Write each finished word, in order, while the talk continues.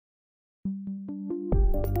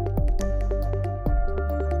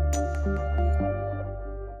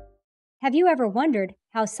Have you ever wondered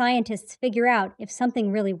how scientists figure out if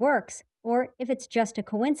something really works or if it's just a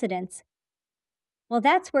coincidence? Well,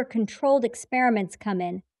 that's where controlled experiments come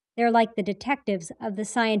in. They're like the detectives of the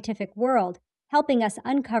scientific world, helping us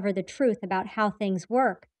uncover the truth about how things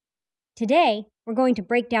work. Today, we're going to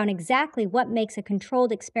break down exactly what makes a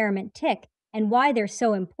controlled experiment tick and why they're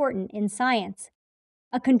so important in science.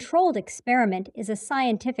 A controlled experiment is a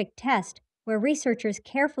scientific test where researchers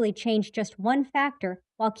carefully change just one factor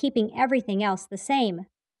while keeping everything else the same.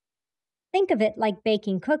 Think of it like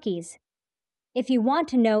baking cookies. If you want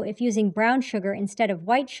to know if using brown sugar instead of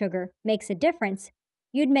white sugar makes a difference,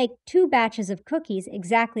 you'd make two batches of cookies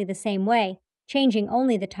exactly the same way, changing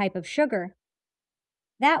only the type of sugar.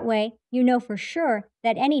 That way, you know for sure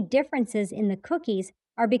that any differences in the cookies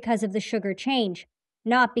are because of the sugar change,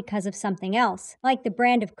 not because of something else, like the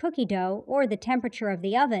brand of cookie dough or the temperature of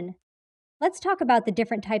the oven. Let's talk about the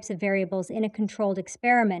different types of variables in a controlled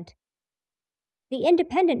experiment. The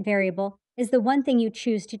independent variable is the one thing you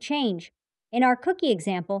choose to change. In our cookie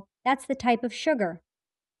example, that's the type of sugar.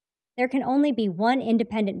 There can only be one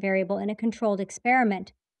independent variable in a controlled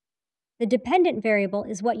experiment. The dependent variable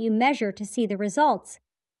is what you measure to see the results,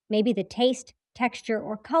 maybe the taste, texture,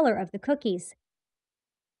 or color of the cookies.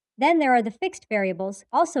 Then there are the fixed variables,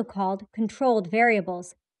 also called controlled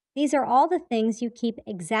variables. These are all the things you keep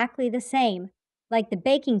exactly the same, like the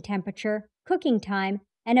baking temperature, cooking time,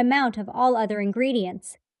 and amount of all other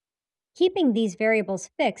ingredients. Keeping these variables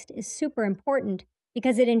fixed is super important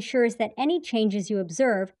because it ensures that any changes you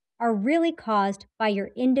observe are really caused by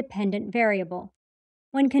your independent variable.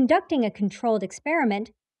 When conducting a controlled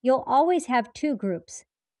experiment, you'll always have two groups,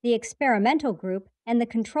 the experimental group and the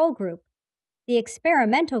control group. The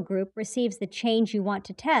experimental group receives the change you want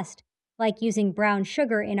to test, like using brown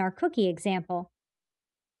sugar in our cookie example.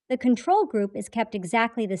 The control group is kept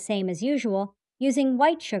exactly the same as usual, using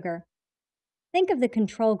white sugar. Think of the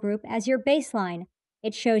control group as your baseline.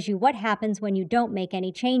 It shows you what happens when you don't make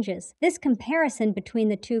any changes. This comparison between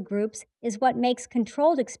the two groups is what makes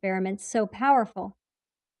controlled experiments so powerful.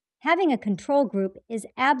 Having a control group is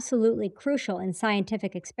absolutely crucial in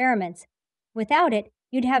scientific experiments. Without it,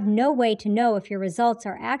 you'd have no way to know if your results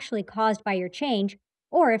are actually caused by your change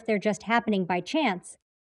or if they're just happening by chance.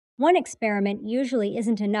 One experiment usually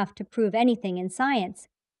isn't enough to prove anything in science.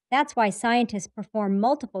 That's why scientists perform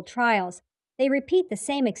multiple trials. They repeat the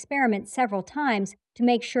same experiment several times to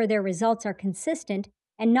make sure their results are consistent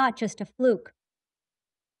and not just a fluke.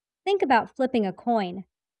 Think about flipping a coin.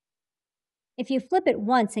 If you flip it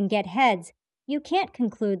once and get heads, you can't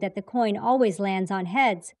conclude that the coin always lands on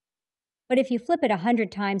heads. But if you flip it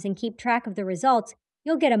 100 times and keep track of the results,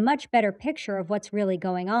 you'll get a much better picture of what's really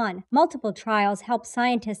going on. Multiple trials help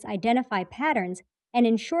scientists identify patterns and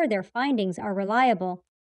ensure their findings are reliable.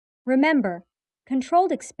 Remember,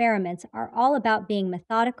 controlled experiments are all about being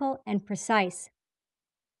methodical and precise.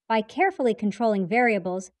 By carefully controlling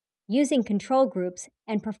variables, using control groups,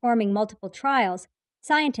 and performing multiple trials,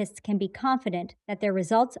 scientists can be confident that their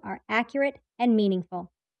results are accurate and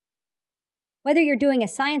meaningful. Whether you're doing a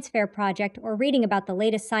science fair project or reading about the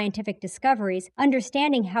latest scientific discoveries,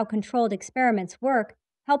 understanding how controlled experiments work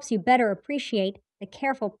helps you better appreciate the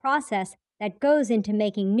careful process that goes into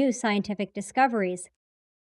making new scientific discoveries.